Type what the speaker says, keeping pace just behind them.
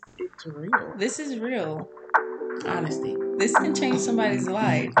It's real. This is real. Honesty. This can change somebody's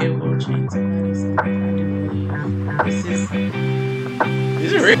life. It will change somebody's life. I do believe.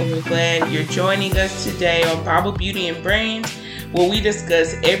 This is real. We're glad you're joining us today on Bible Beauty and Brains, where we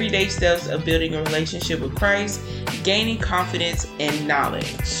discuss everyday steps of building a relationship with Christ, gaining confidence and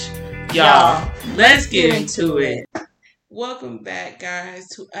knowledge. Y'all, let's get into it. Welcome back, guys,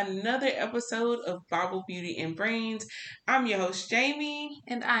 to another episode of Bible Beauty and Brains. I'm your host, Jamie.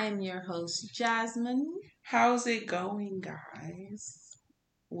 And I am your host, Jasmine. How's it going, guys?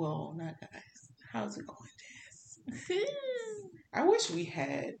 Well, not guys. How's it going, Jazz? I wish we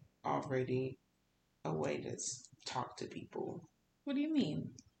had already a way to talk to people. What do you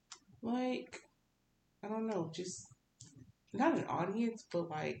mean? Like, I don't know, just not an audience, but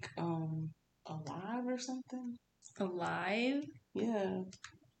like a live or something. Alive? Yeah.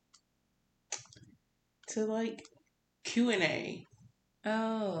 To like Q&A.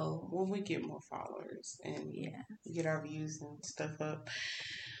 Oh. When we get more followers and Yeah, get our views and stuff up,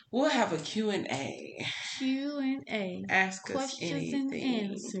 we'll have a Q&A. Q&A. Ask us Questions anything.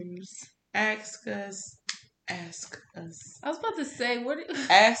 and answers. Ask us. I was about to say, what?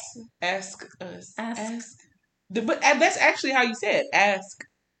 Ask us. But that's actually how you said. Ask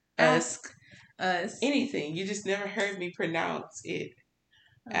us anything. You just never heard me pronounce it.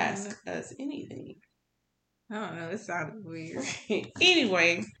 Ask us anything. I don't know. It sounded weird.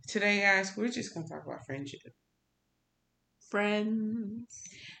 Anyway, today, guys, we're just going to talk about friendship. Friends.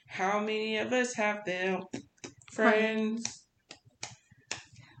 How many of us have them? Friends.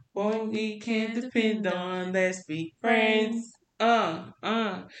 Boy, we can depend on. Let's be friends.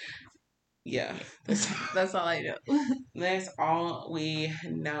 Yeah. That's all I know. That's all we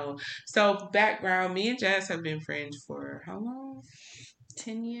know. So, background, me and Jazz have been friends for how long?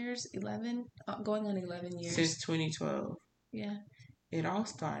 10 years, 11, going on 11 years. Since 2012. Yeah. It all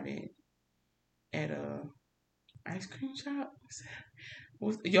started at a ice cream shop.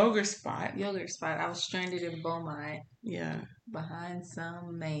 Yogurt spot. I was stranded in Beaumont. Yeah. Behind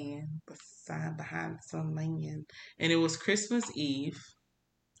some man. Behind some man. And it was Christmas Eve.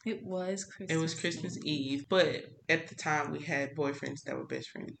 It was Christmas Eve. But at the time, we had boyfriends that were best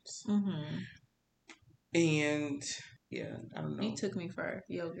friends. Mm-hmm. And, yeah, I don't know. You took me for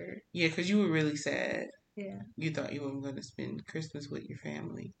yogurt. Yeah, because you were really sad. Yeah. You thought you weren't going to spend Christmas with your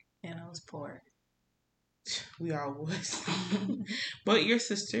family. And I was poor. We all was. But your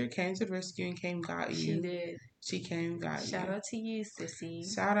sister came to the rescue and came got you. She did. She came got you. Shout out to you, sissy.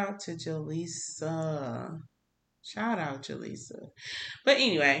 Shout out to Jaleesa. But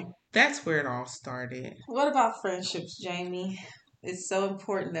anyway, that's where it all started. What about friendships, Jamie? It's so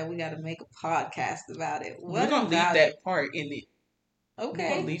important that we got to make a podcast about it. We're going to leave that part in it.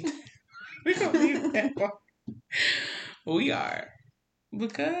 Okay. We're going to leave that part. We are.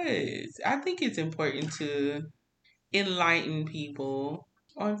 Because I think it's important to enlighten people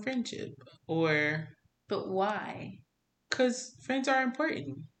on friendship. But why? Because friends are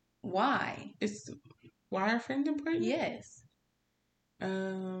important. Why? Why are friends important? Yes.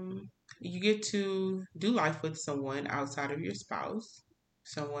 You get to do life with someone outside of your spouse.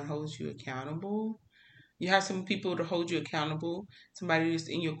 Someone holds you accountable. You have some people to hold you accountable. Somebody who's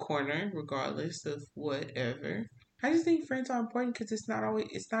in your corner, regardless of whatever. I just think friends are important because it's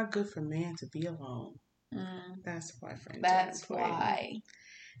not good for man to be alone. That's why friends are important. That's why.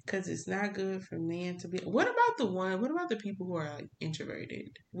 Because it's not good for men to be. What about the people who are like introverted?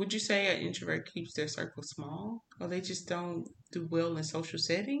 Would you say an introvert keeps their circle small? Or they just don't do well in social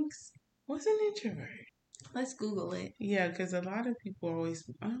settings? What's an introvert? Let's Google it. Yeah, because a lot of people always,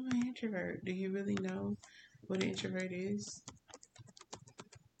 I'm an introvert. Do you really know what an introvert is?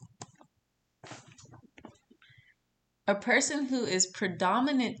 A person who is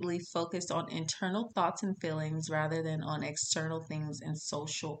predominantly focused on internal thoughts and feelings rather than on external things and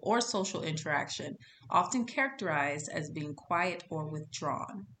social interaction, often characterized as being quiet or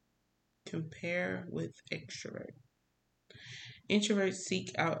withdrawn. Compare with extrovert. Introverts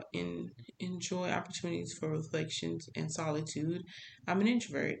seek out and enjoy opportunities for reflections and solitude. I'm an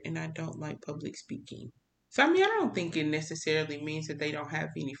introvert and I don't like public speaking. So, I don't think it necessarily means that they don't have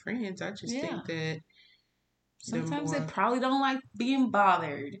any friends. I just think that sometimes they probably don't like being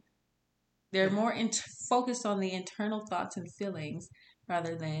bothered. They're more focused on the internal thoughts and feelings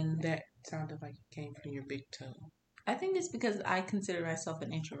rather than... That sounded like it came from your big toe. I think it's because I consider myself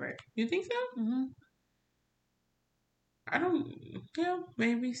an introvert. You think so? Mm-hmm.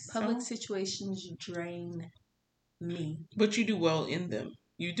 Maybe Public situations drain me. But you do well in them.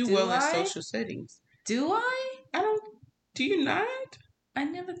 You do well in social settings. Do I? Do you not? I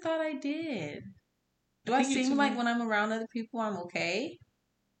never thought I did. Do I seem like when I'm around other people I'm okay?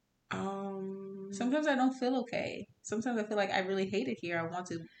 I Sometimes I don't feel okay. Sometimes I feel like I really hate it here. I want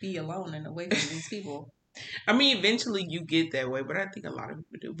to be alone and away from these people. I mean, eventually you get that way, but I think a lot of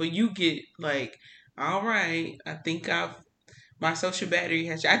people do. But you get like, all right, I think my social battery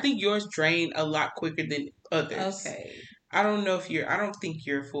has. I think yours drained a lot quicker than others. Okay. I don't know if I don't think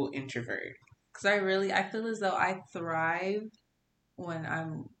you're a full introvert. Because I feel as though I thrive when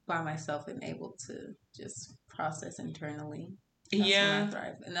I'm by myself and able to just process internally. That's when I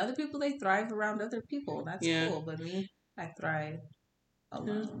thrive. And other people, they thrive around other people. That's cool. But me, I thrive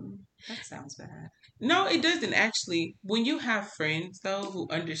alone. That sounds bad. No, it doesn't actually. When you have friends though who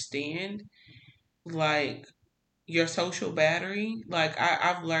understand, like your social battery, like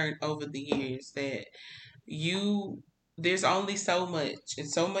I've learned over the years that there's only so much and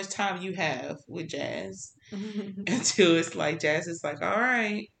so much time you have with Jazz until it's like Jazz is like, all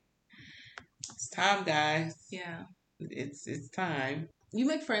right, it's time, guys. Yeah. It's time. You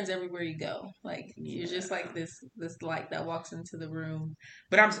make friends everywhere you go. Like you're just like this light that walks into the room.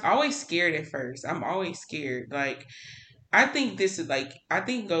 But I'm always scared at first. I'm always scared. Like I think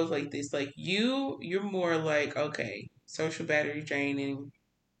it goes like this. Like you're more like, okay, social battery draining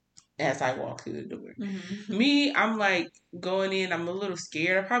as I walk through the door. Mm-hmm. Me, I'm like going in, I'm a little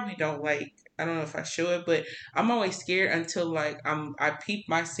scared. I don't know if I show it, but I'm always scared until like I peep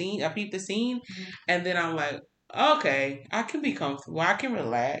the scene, and then I'm like, okay, I can be comfortable, I can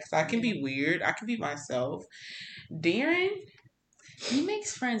relax, I can be weird, I can be myself. Darren, he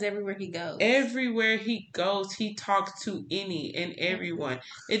makes friends everywhere he goes. Everywhere he goes, he talks to any and everyone.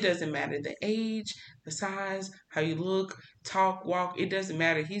 It doesn't matter the age, the size, how you look, talk, walk. It doesn't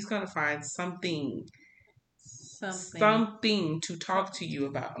matter. He's gonna find something to talk to you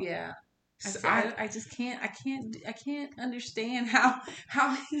about. Yeah. I just can't. I can't understand how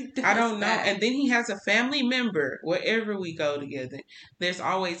he does. I don't know. That. And then he has a family member wherever we go together. There's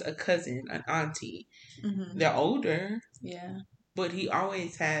always a cousin, an auntie. Mm-hmm. They're older. Yeah. But he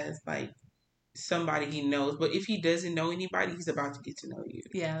always has like somebody he knows. But if he doesn't know anybody, he's about to get to know you.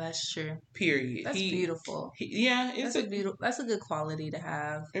 Yeah, that's true. Period. That's beautiful. It's beautiful. That's a good quality to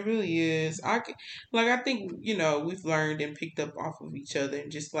have. It really is. I think we've learned and picked up off of each other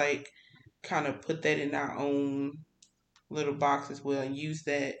and just like kind of put that in our own little box as well and use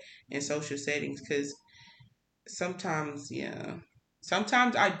that in social settings because sometimes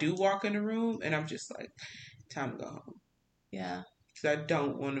I do walk in the room and I'm just like, time to go home. Yeah. Because I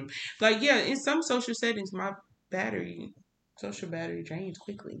don't want to. Like, yeah, in some social settings, my social battery drains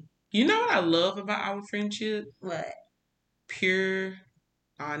quickly. You know what I love about our friendship? What? Pure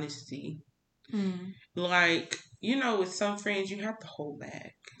honesty. Like, with some friends, you have to hold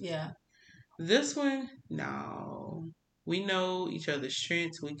back. Yeah. This one, no. We know each other's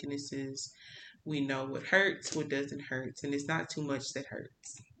strengths, weaknesses. We know what hurts, what doesn't hurt. And it's not too much that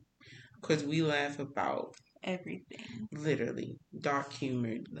hurts. Because we laugh about everything. Literally. Dark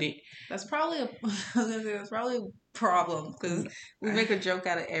humor. That's probably a problem because we make a joke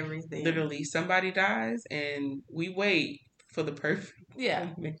out of everything. Literally, somebody dies and we wait for the perfect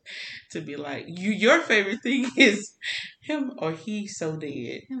moment to be like, your favorite thing is him or he so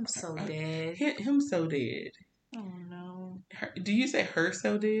dead. Him so dead. Him so dead. Oh no. Do you say her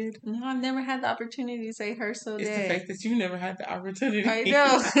so dead? No, I've never had the opportunity to say her so dead. It's the fact that you never had the opportunity. I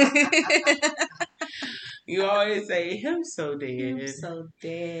know. You always say him so dead. Him so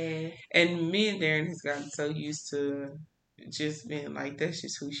dead. And me and Darren has gotten so used to just being like, that's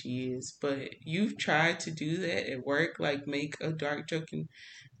just who she is. But you've tried to do that at work, like make a dark joke and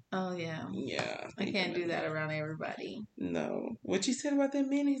oh yeah. Yeah. I can't do that around everybody. No. What you said about that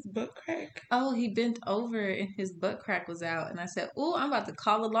man, his butt crack? Oh, he bent over and his butt crack was out. And I said, "Ooh, I'm about to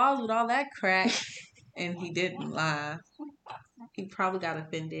call the laws with all that crack." And he didn't lie. He probably got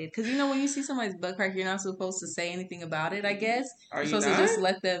offended. Because, when you see somebody's butt crack, you're not supposed to say anything about it, I guess. You're supposed to just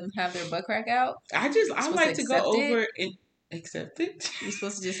let them have their butt crack out. I like to go over and accept it. You're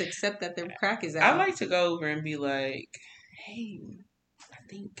supposed to just accept that their crack is out. I like to go over and be like, hey,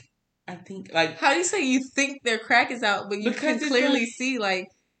 I think, like... How do you say you think their crack is out, but you can clearly see, like...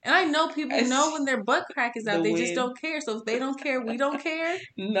 And I know people know when their butt crack is out. They just don't care. So if they don't care, we don't care.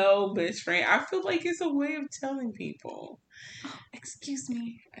 No, best friend. I feel like it's a way of telling people. Oh, excuse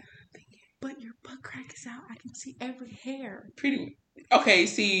me. But your butt crack is out. I can see every hair. Pretty. Okay,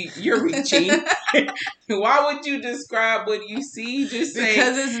 see, you're reaching. Why would you describe what you see? Just say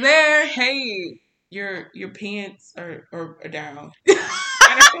because it's there. Hey, your pants are down.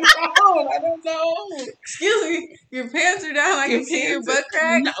 I don't know. Excuse me. Your pants are down. I Your can see your pants butt are-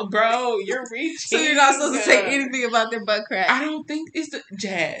 crack. No, bro, you're reaching. So you're not supposed to say anything about their butt crack. I don't think it's the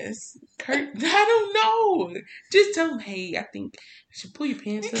Jazz. Kurt, I don't know. Just tell them, hey, I think you should pull your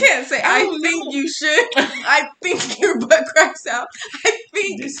pants You up. can't say, I think you should. I think your butt cracks out. I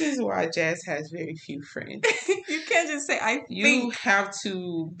think. This is why Jazz has very few friends. You can't just say, I You think. have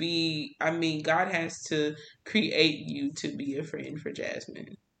to be, I mean, God has to create you to be a friend for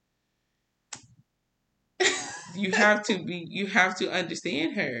Jasmine. You have to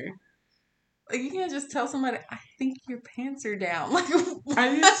understand her. Like, you can't just tell somebody, I think your pants are down. Like,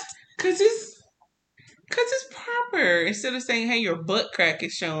 Cause it's proper. Instead of saying, hey, your butt crack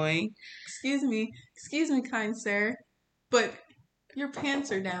is showing. excuse me, kind sir, but your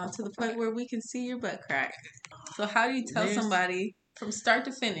pants are down to the point where we can see your butt crack. So how do you tell somebody from start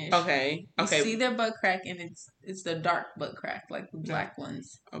to finish? Okay. See their butt crack, and it's the dark butt crack, like the black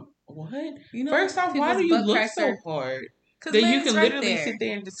ones. What? You know, first off, why do you look so hard? That you can literally sit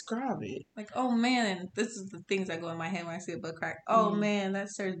there and describe it. Like, oh man, this is the things that go in my head when I see a butt crack. Oh man, that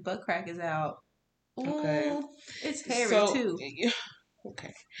sir's butt crack is out. Ooh, okay. It's hairy too.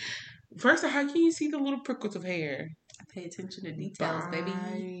 Okay. First off, how can you see the little prickles of hair? I pay attention to details, baby.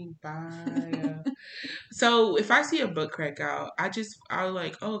 Bye. So if I see a butt crack out, I'll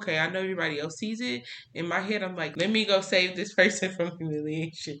like, oh, okay, I know everybody else sees it. In my head, I'm like, let me go save this person from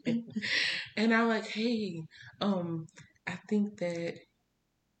humiliation. And I'm like, hey, I think that.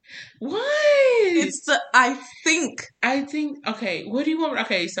 What? It's the I think. Okay, what do you want?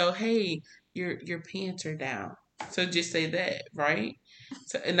 Okay, so hey, your pants are down. So just say that, right?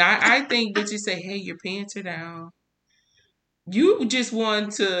 So, and I think that you say, hey, your pants are down. You just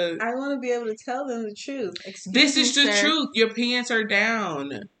want to. I want to be able to tell them the truth. This is the truth. Your pants are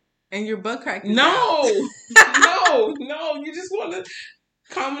down. And your butt crack is out. No. You just want to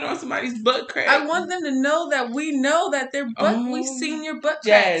comment on somebody's butt crack. I want them to know that we know that their butt. We've seen your butt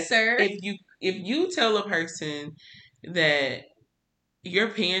crack, sir. If you tell a person that your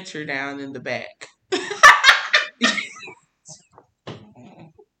pants are down in the back,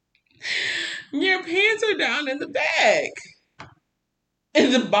 your pants are down in the back,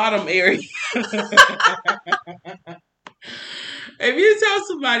 in the bottom area. If you tell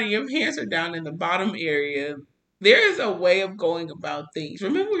somebody your pants are down in the bottom area, there is a way of going about things.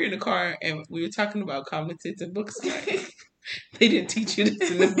 Remember we were in the car and we were talking about common sense in books? They didn't teach you this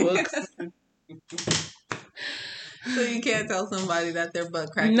in the books. So you can't tell somebody that their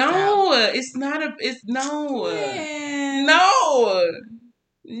butt crack No, is out. it's not a... It's no. Man.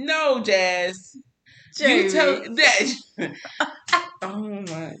 No, Jazz. Jamie. You tell... that. Oh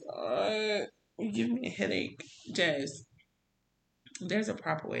my God. You give me a headache. Jazz. There's a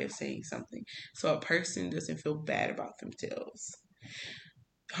proper way of saying something so a person doesn't feel bad about themselves.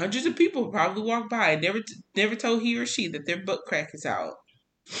 Hundreds of people probably walk by and never told he or she that their butt crack is out.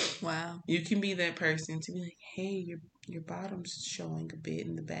 Wow. You can be that person to be like, hey, your bottom's showing a bit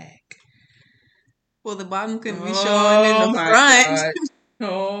in the back. Well, the bottom couldn't be showing in the front. God.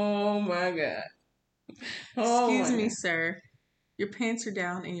 Oh my God. Excuse me, sir. Your pants are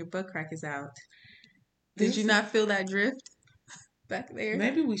down and your butt crack is out. Did you not feel that drift back there?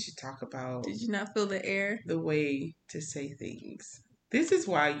 Maybe we should talk about... Did you not feel the air? The way to say things. This is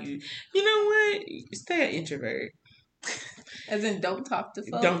why you know what? Stay an introvert. As in, don't talk to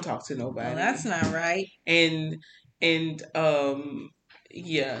folks? Don't talk to nobody. Well, that's not right. And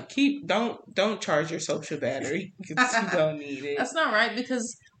yeah, don't charge your social battery because you don't need it. That's not right,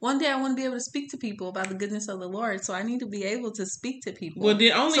 because one day I want to be able to speak to people about the goodness of the Lord, so I need to be able to speak to people. Well,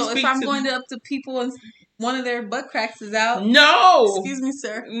 then only so if I'm going up to people and one of their butt cracks is out, no, excuse me,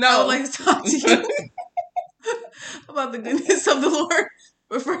 sir, no, I would like to talk to you about the goodness of the Lord.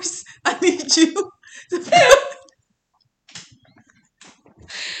 But first, I need you to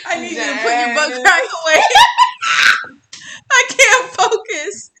I need you to put your butt crack away. I can't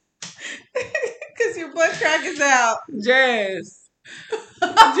focus because your butt crack is out. Jazz.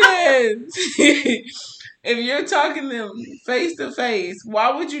 If you're talking to them face to face,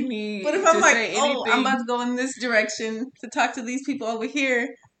 why would you need But if I'm like, say anything? I'm about to go in this direction to talk to these people over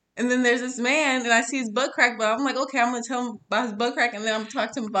here, and then there's this man, and I see his butt crack, but I'm like, okay, I'm going to tell him about his butt crack, and then I'm going to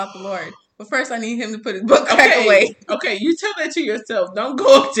talk to him about the Lord. But first, I need him to put his butt crack away. Okay, you tell that to yourself. Don't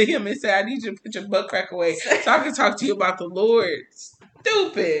go up to him and say, I need you to put your butt crack away so I can talk to you about the Lord.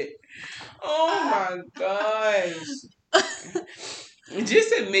 Stupid. Oh, my gosh.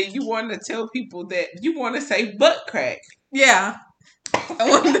 Just admit you want to tell people that you want to say butt crack. Yeah. I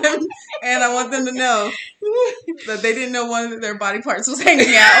want them to know that they didn't know one of their body parts was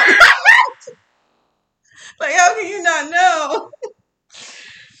hanging out. Like, how can you not know?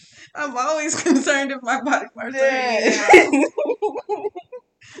 I'm always concerned if my body parts are hanging out.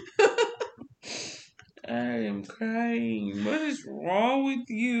 I am crying. What is wrong with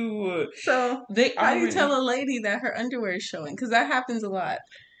you? So, They how do you already. tell a lady that her underwear is showing? Because that happens a lot.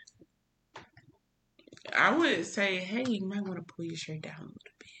 I would say, hey, you might want to pull your shirt down a little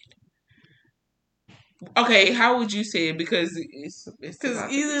bit. Okay, how would you say it? Because it's Because about to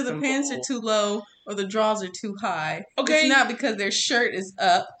be either the some pants are bull. too low or the drawers are too high. Okay. It's not because their shirt is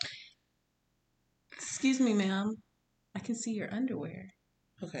up. Excuse me, ma'am. I can see your underwear.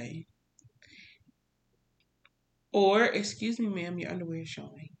 Okay. Or, excuse me, ma'am, your underwear is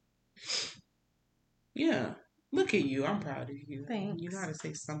showing. Yeah. Look at you. I'm proud of you. Thanks. You know how to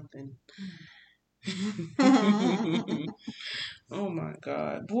say something. Oh my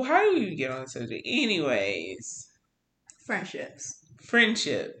God. Well, how do we get on the subject? Anyways. Friendships.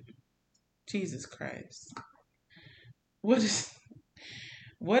 Friendship. Jesus Christ. What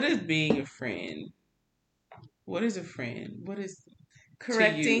is being a friend? What is a friend? What is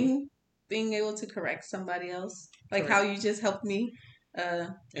Correcting, being able to correct somebody else. Like Correct. how you just helped me.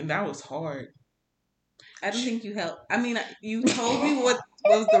 And that was hard. I don't think you helped. I mean, you told me what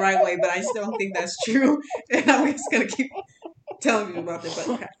was the right way, but I still don't think that's true. And I'm just going to keep telling you about the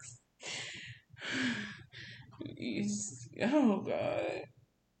butt cracks. Oh God.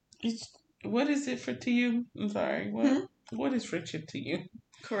 What is it for to you? I'm sorry. What is friendship to you?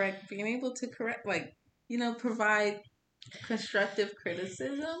 Correct. Being able to correct, like, provide constructive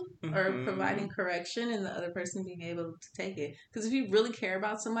criticism or providing correction and the other person being able to take it. Because if you really care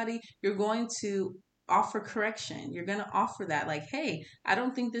about somebody, you're going to offer correction. You're going to offer that, like, hey, I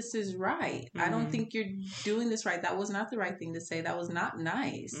don't think this is right. I don't think you're doing this right. That was not the right thing to say. That was not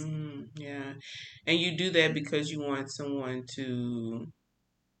nice. Yeah. And you do that because you want someone to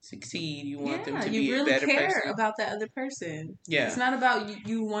succeed. You want them to be a better person. You really care about that other person. Yeah. It's not about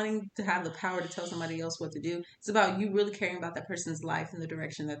you wanting to have the power to tell somebody else what to do. It's about you really caring about that person's life and the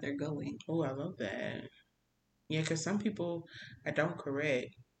direction that they're going. Oh, I love that. Yeah, because some people I don't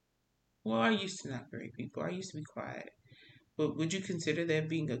correct. Well, I used to not correct people. I used to be quiet. But would you consider that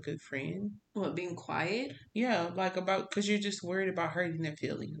being a good friend? What, being quiet? Yeah, like because you're just worried about hurting their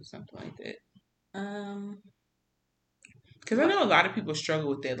feelings or something like that. Because I know a lot of people struggle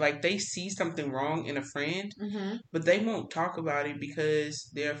with that. Like they see something wrong in a friend, but they won't talk about it because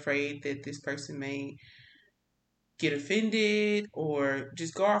they're afraid that this person may get offended or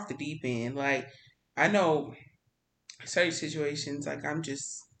just go off the deep end. Like I know certain situations, like I'm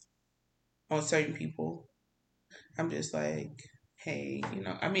just on certain people. I'm just like, hey,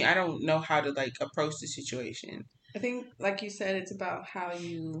 I mean, I don't know how to like approach the situation. I think, like you said, it's about how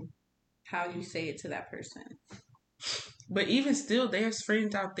you say it to that person. But even still, there's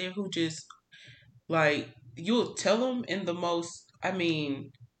friends out there who just like you'll tell them in the most, I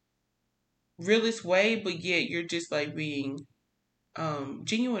mean, realest way, but yet you're just like being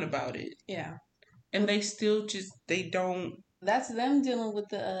genuine about it. Yeah. And they still just they don't. That's them dealing with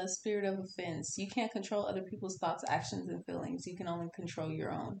the spirit of offense. You can't control other people's thoughts, actions, and feelings. You can only control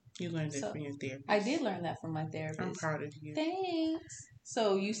your own. You learned that from your therapist. I did learn that from my therapist. I'm proud of you. Thanks.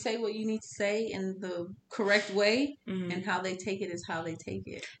 So you say what you need to say in the correct way, and how they take it is how they take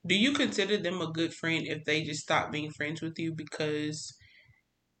it. Do you consider them a good friend if they just stop being friends with you because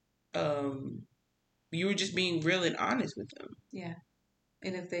you were just being real and honest with them? Yeah.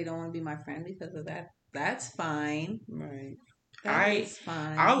 And if they don't want to be my friend because of that, that's fine. Right. That's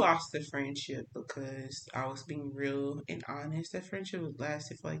fine. I lost the friendship because I was being real and honest. That friendship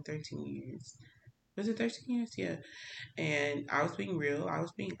lasted for like 13 years. Was it 13 years? Yeah. And I was being real. I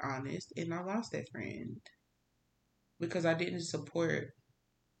was being honest. And I lost that friend because I didn't support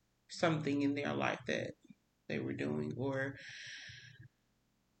something in their life that they were doing or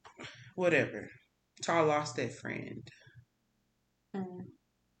whatever. So I lost that friend.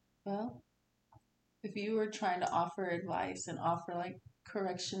 Well, if you were trying to offer advice and offer like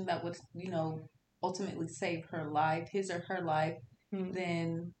correction that would, ultimately save her life, his or her life,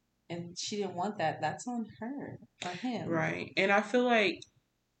 then, and she didn't want that, that's on her or him. Right. And I feel like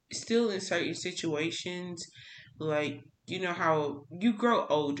still in certain situations, like, you know how you grow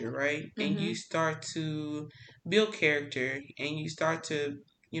older, right? And you start to build character and you start to,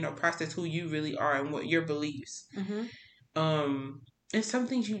 process who you really are and what your beliefs. And some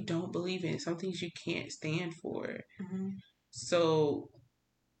things you don't believe in, some things you can't stand for. So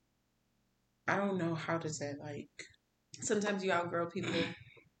I don't know, how does that like sometimes you outgrow people.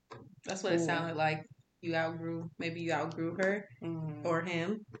 That's what it sounded like. Maybe you outgrew her or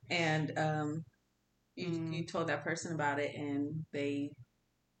him, and you told that person about it, and they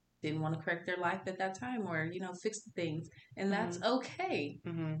didn't want to correct their life at that time, or fix the things, and that's okay.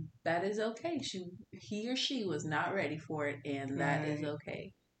 That is okay. He or she was not ready for it, and that is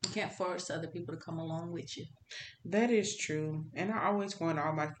okay. You can't force other people to come along with you. That is true. And I always want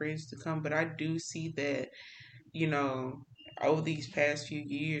all my friends to come, but I do see that, over these past few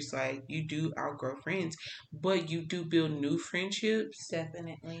years, like, you do outgrow friends, but you do build new friendships.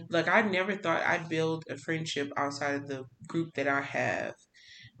 Definitely. Like, I never thought I'd build a friendship outside of the group that I have.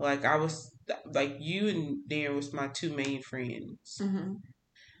 Like, like, you and Darren was my two main friends. Mm-hmm.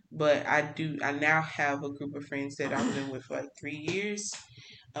 But I now have a group of friends that I've been with for like 3 years.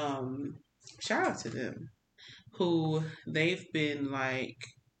 Shout out to them, who they've been like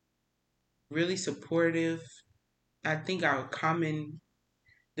really supportive. I think our common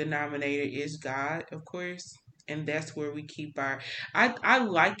denominator is God, of course, and that's where we keep I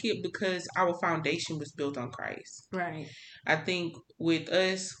like it because our foundation was built on Christ. Right. I think with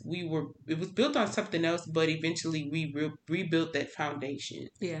us, it was built on something else, but eventually we rebuilt that foundation.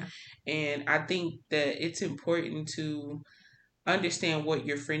 Yeah. And I think that it's important to understand what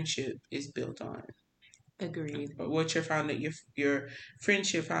your friendship is built on. Agreed. What your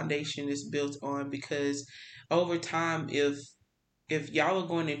friendship foundation is built on, because over time, if y'all are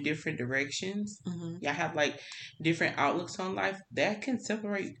going in different directions, y'all have like different outlooks on life, that can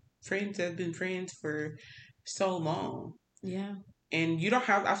separate friends that have been friends for so long. Yeah. And you don't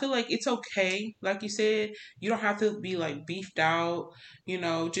have, I feel like it's okay, like you said, you don't have to be like beefed out,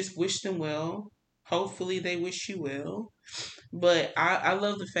 just wish them well. Hopefully they wish you well. But I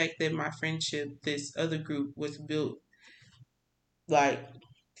love the fact that my friendship, this other group, was built like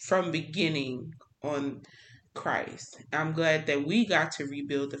from beginning on Christ. I'm glad that we got to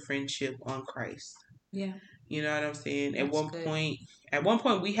rebuild the friendship on Christ. Yeah. You know what I'm saying? That's At one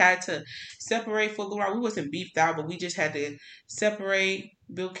point we had to separate for a little while. We wasn't beefed out, but we just had to separate,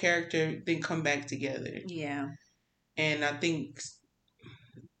 build character, then come back together. Yeah. And I think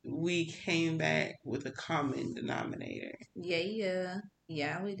we came back with a common denominator.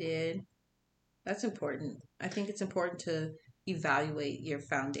 Yeah, we did. That's important. I think it's important to evaluate your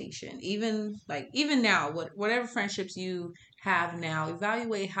foundation. Even now, whatever friendships you have now,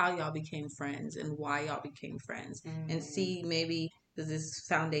 evaluate how y'all became friends and why y'all became friends, and see, maybe does this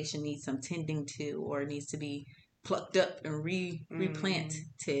foundation need some tending to, or needs to be plucked up and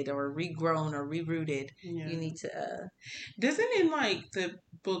replanted or regrown or rerooted. Yeah. You need to doesn't it, like the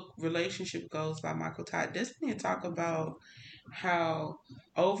book Relationship Goals by Michael Todd, doesn't it talk about how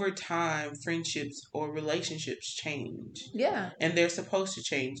over time friendships or relationships change? Yeah. And they're supposed to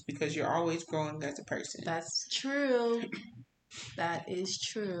change because you're always growing as a person. That's true. That is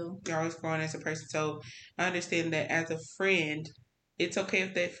true. You're always growing as a person. So I understand that as a friend, it's okay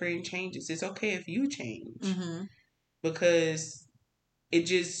if that friend changes. It's okay if you change. Because it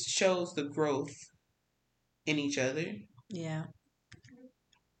just shows the growth in each other. Yeah.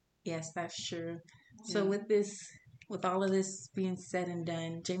 Yes, that's true. Yeah. So with all of this being said and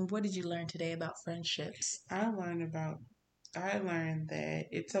done, Jamie, what did you learn today about friendships? I learned that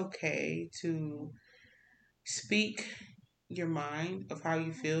it's okay to speak your mind of how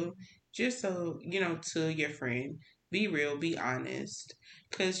you feel, just so, to your friend. Be real, be honest,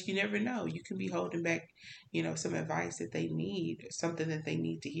 because you never know. You can be holding back, some advice that they need, something that they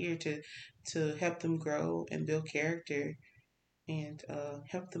need to hear to help them grow and build character and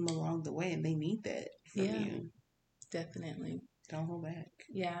help them along the way. And they need that from you. Definitely. Don't hold back.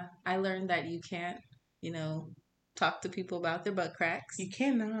 Yeah. I learned that you can't, talk to people about their butt cracks. You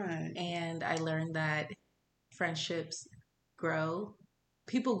cannot. And I learned that friendships grow.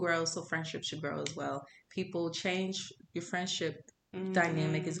 People grow, so friendships should grow as well. People change, your friendship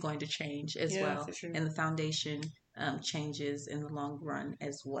dynamic is going to change as well. For sure. And the foundation changes in the long run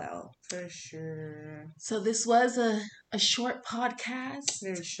as well. For sure. So this was a short podcast.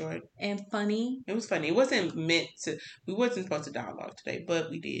 Very short. And funny. It was funny. It wasn't we wasn't supposed to dialogue today, but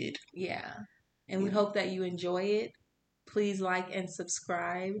we did. Yeah. And we hope that you enjoy it. Please like and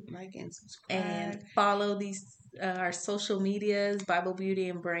subscribe. And follow our social medias, Bible Beauty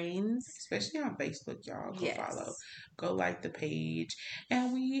and Brains. Especially on Facebook, y'all. Go follow. Go like the page.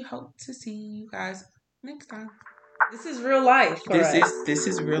 And we hope to see you guys next time. This is real life for us. This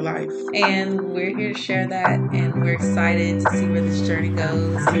is real life. And we're here to share that. And we're excited to see where this journey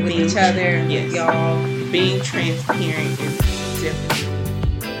goes with each other, with y'all. Being transparent is different.